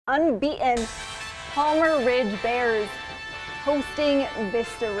unbeaten Palmer Ridge Bears hosting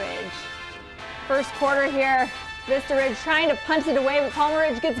Vista Ridge. First quarter here, Vista Ridge trying to punch it away, but Palmer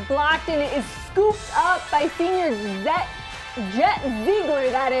Ridge gets blocked and it is scooped up by senior Jet Ziegler,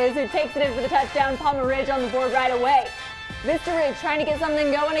 that is, who takes it in for the touchdown. Palmer Ridge on the board right away. Vista Ridge trying to get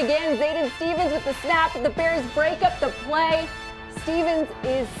something going again. Zayden Stevens with the snap, but the Bears break up the play. Stevens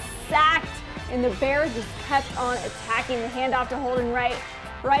is sacked, and the Bears just kept on attacking. The handoff to Holden Wright.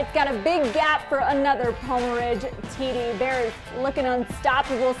 Wright's got a big gap for another Palmer Ridge TD. Bears looking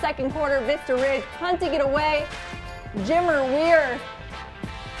unstoppable. Second quarter, Vista Ridge punting it away. Jimmer Weir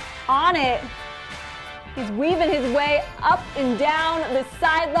on it. He's weaving his way up and down the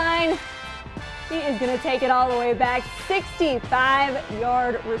sideline. He is going to take it all the way back.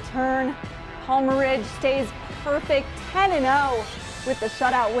 65-yard return. Palmer Ridge stays perfect 10-0 with the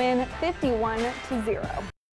shutout win, 51-0.